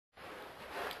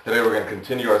Today we're going to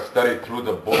continue our study through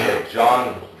the book of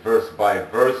John, verse by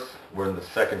verse. We're in the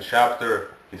second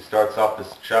chapter. He starts off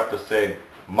this chapter saying,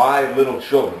 "My little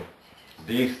children,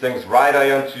 these things write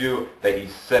I unto you, that ye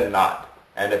sin not.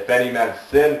 And if any man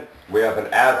sin, we have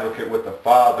an advocate with the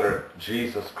Father,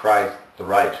 Jesus Christ the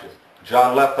righteous."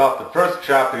 John left off the first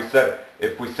chapter. He said,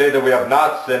 if we say that we have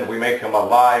not sinned, we make him a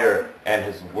liar, and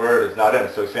his word is not in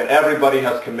us. So he's saying everybody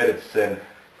has committed sin.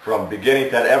 From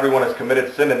beginning to end, everyone has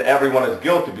committed sin, and everyone is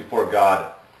guilty before God.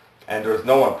 And there is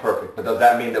no one perfect. But does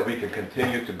that mean that we can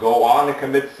continue to go on and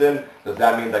commit sin? Does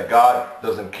that mean that God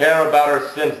doesn't care about our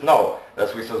sins? No.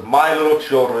 That's what he says, "My little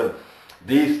children,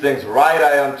 these things write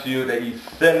I unto you, that ye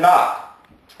sin not.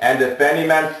 And if any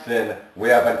man sin, we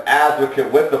have an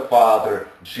advocate with the Father,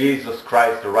 Jesus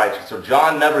Christ the righteous." So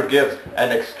John never gives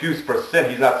an excuse for sin.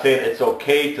 He's not saying it's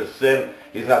okay to sin.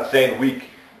 He's not saying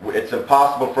it's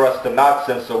impossible for us to not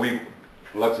sin, so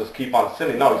let's just keep on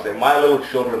sinning. No, he's saying, "My little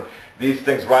children, these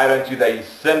things write unto you, that ye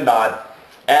sin not.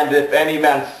 And if any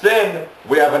man sin,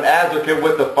 we have an advocate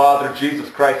with the Father, Jesus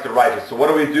Christ the righteous." So what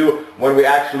do we do when we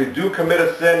actually do commit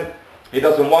a sin? He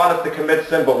doesn't want us to commit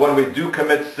sin, but when we do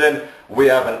commit sin, we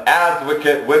have an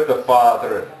advocate with the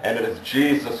Father, and it is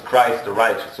Jesus Christ the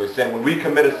righteous. So he's saying when we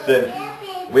commit a sin,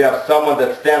 we have someone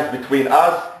that stands between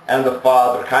us and the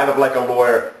Father, kind of like a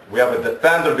lawyer. We have a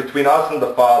defender between us and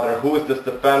the Father. Who is this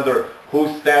defender?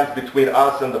 Who stands between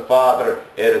us and the Father?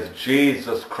 It is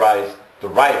Jesus Christ the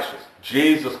righteous.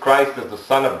 Jesus Christ is the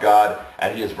Son of God,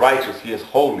 and he is righteous. He is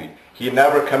holy. He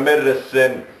never committed a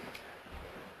sin,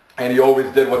 and he always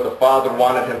did what the Father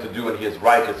wanted him to do, and he is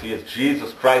righteous. He is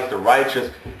Jesus Christ the righteous.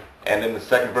 And in the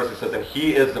second verse it says, "And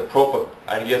he is the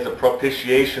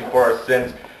propitiation for our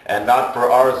sins, and not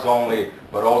for ours only,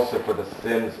 but also for the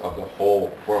sins of the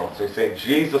whole world." So he's saying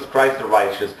Jesus Christ the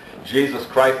righteous, Jesus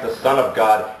Christ the Son of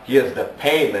God, he is the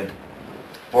payment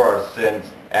for our sins,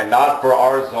 and not for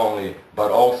ours only,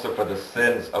 but also for the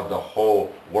sins of the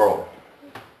whole world.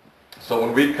 So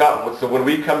when we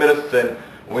commit a sin,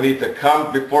 we need to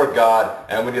come before God,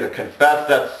 and we need to confess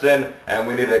that sin, and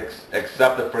we need to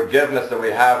accept the forgiveness that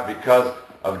we have because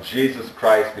of Jesus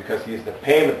Christ, because he's the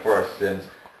payment for our sins.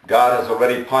 God has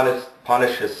already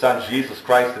punished his Son, Jesus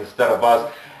Christ, instead of us,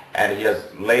 and he has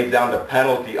laid down the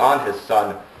penalty on his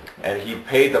Son, and he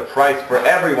paid the price for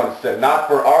everyone's sin, not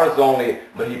for ours only,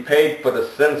 but he paid for the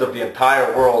sins of the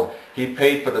entire world. He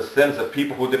paid for the sins of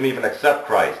people who didn't even accept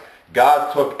Christ.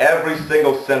 God took every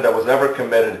single sin that was ever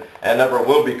committed and ever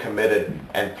will be committed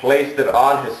and placed it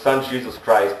on his Son, Jesus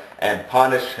Christ, and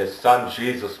punished his Son,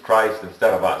 Jesus Christ,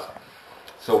 instead of us.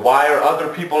 So why are other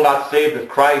people not saved if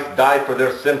Christ died for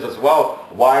their sins as well?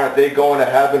 Why aren't they going to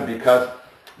heaven? Because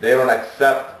they don't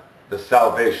accept the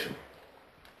salvation.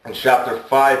 In chapter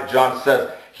 5, John says,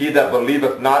 "He that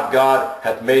believeth not God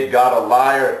hath made God a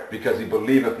liar, because he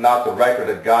believeth not the record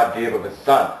that God gave of his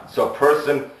Son." So a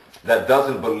person that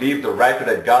doesn't believe the record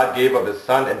that God gave of his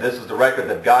Son, and this is the record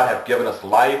that God hath given us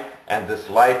life, and this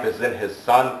life is in his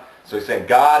Son. So he's saying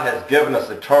God has given us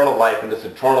eternal life, and this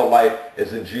eternal life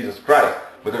is in Jesus Christ.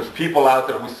 But there's people out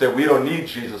there who say, we don't need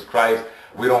Jesus Christ,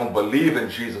 we don't believe in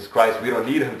Jesus Christ, we don't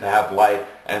need him to have life,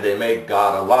 and they make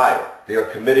God a liar. They are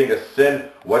committing a sin.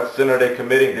 What sin are they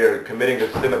committing? They're committing the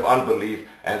sin of unbelief,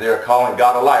 and they are calling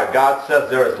God a liar. God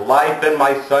says there is life in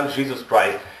my Son, Jesus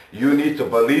Christ. You need to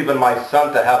believe in my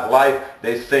Son to have life.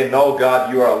 They say, "No,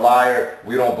 God, you are a liar.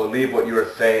 We don't believe what you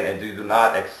are saying, and you do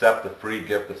not accept the free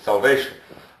gift of salvation."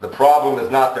 The problem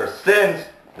is not their sins.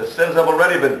 The sins have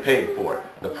already been paid for.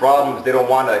 The problem is they don't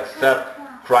want to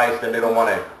accept Christ, and they don't want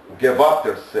to give up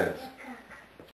their sins.